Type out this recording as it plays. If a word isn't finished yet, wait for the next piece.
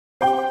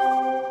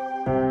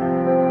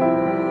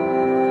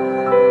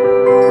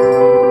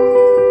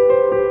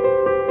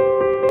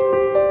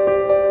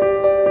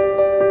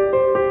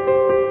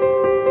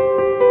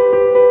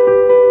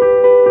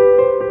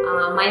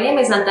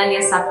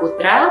Antania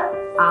Saputra.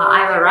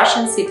 I'm a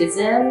Russian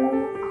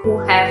citizen who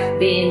have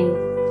been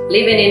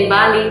living in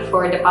Bali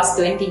for the past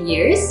 20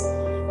 years.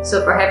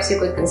 So perhaps you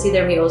could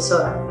consider me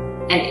also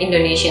an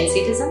Indonesian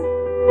citizen.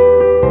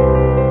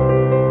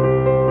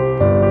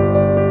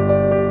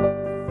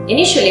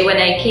 Initially, when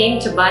I came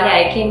to Bali,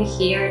 I came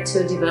here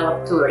to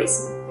develop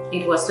tourism.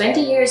 It was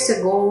 20 years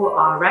ago.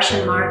 Our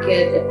Russian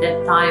market at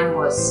that time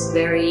was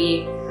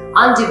very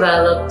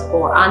undeveloped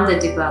or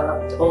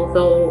underdeveloped,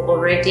 although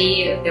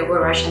already there were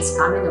Russians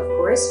coming, of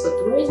course, for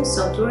tourism.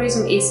 So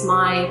tourism is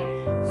my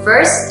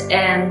first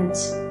and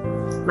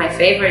my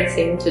favorite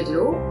thing to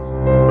do.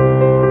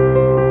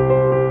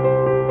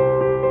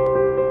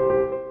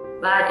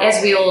 But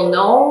as we all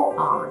know,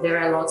 there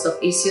are lots of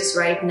issues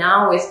right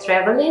now with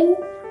traveling.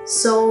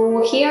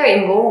 So here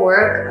in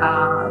GoWork,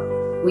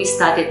 we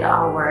started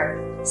our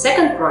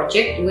second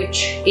project,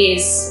 which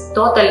is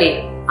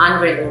totally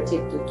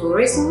unrelated to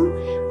tourism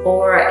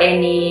or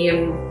any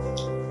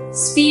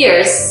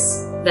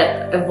spheres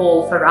that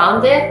evolve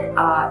around it.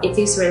 It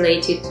is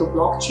related to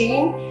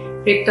blockchain,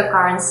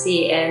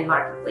 cryptocurrency, and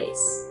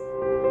marketplace.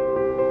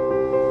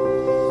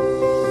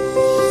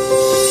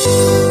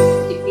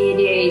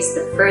 Neftipedia is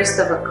the first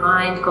of a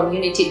kind,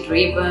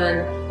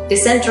 community-driven,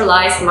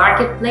 decentralized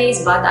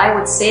marketplace, but I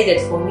would say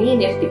that for me,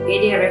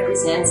 Neftipedia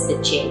represents the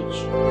change.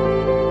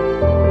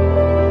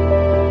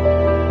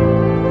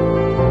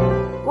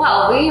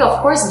 Well, we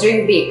of course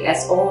dream big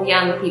as all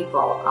young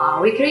people.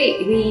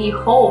 We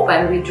hope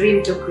and we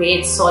dream to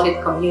create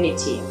solid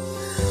community.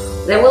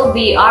 There will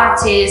be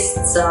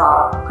artists,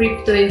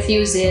 crypto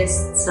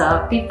enthusiasts,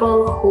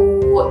 people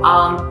who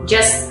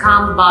just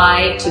come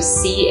by to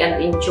see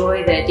and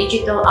enjoy the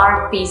digital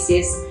art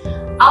pieces.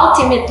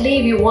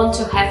 Ultimately, we want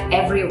to have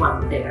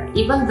everyone there,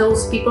 even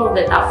those people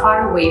that are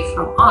far away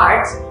from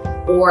art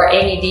or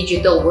any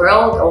digital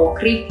world or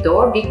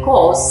crypto,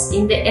 because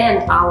in the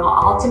end, our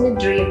ultimate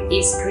dream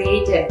is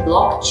create a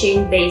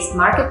blockchain-based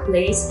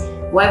marketplace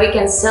where we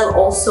can sell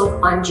also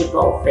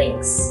fungible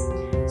things.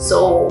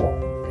 So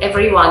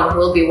everyone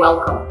will be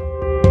welcome.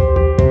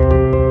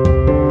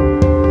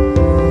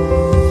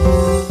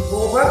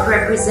 GoWork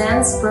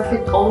represents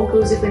perfect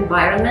all-inclusive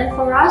environment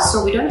for us,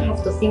 so we don't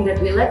have to think that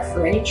we lack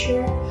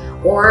furniture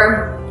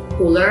or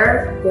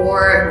cooler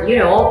or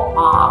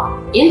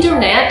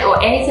internet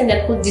or anything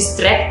that could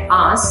distract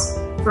us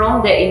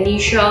from the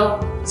initial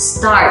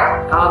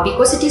start,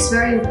 because it is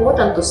very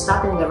important to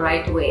start in the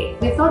right way.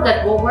 We thought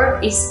that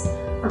GoWork is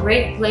a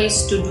great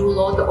place to do a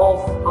lot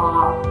of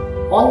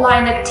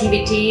online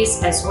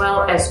activities, as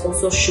well as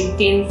also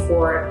shooting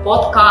for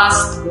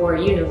podcasts or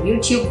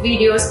YouTube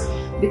videos,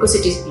 because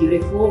it is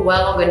beautiful,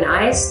 well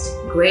organized,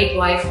 great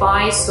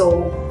Wi-Fi.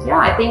 So yeah,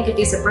 I think it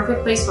is a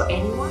perfect place for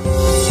anyone.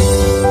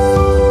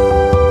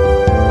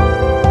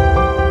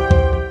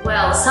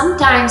 Well,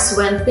 sometimes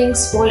when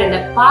things fall in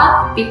a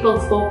path, people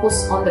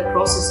focus on the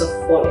process of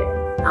falling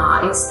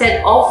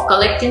instead of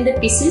collecting the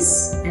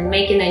pieces and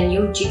making a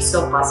new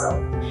jigsaw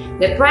puzzle.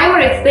 The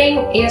primary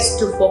thing is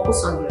to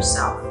focus on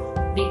yourself,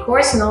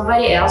 because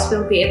nobody else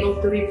will be able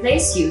to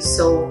replace you.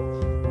 So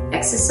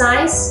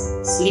exercise,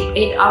 sleep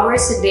 8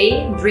 hours a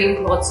day, drink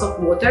lots of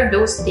water.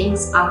 Those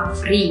things are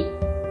free.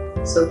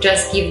 So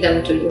just give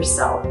them to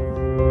yourself.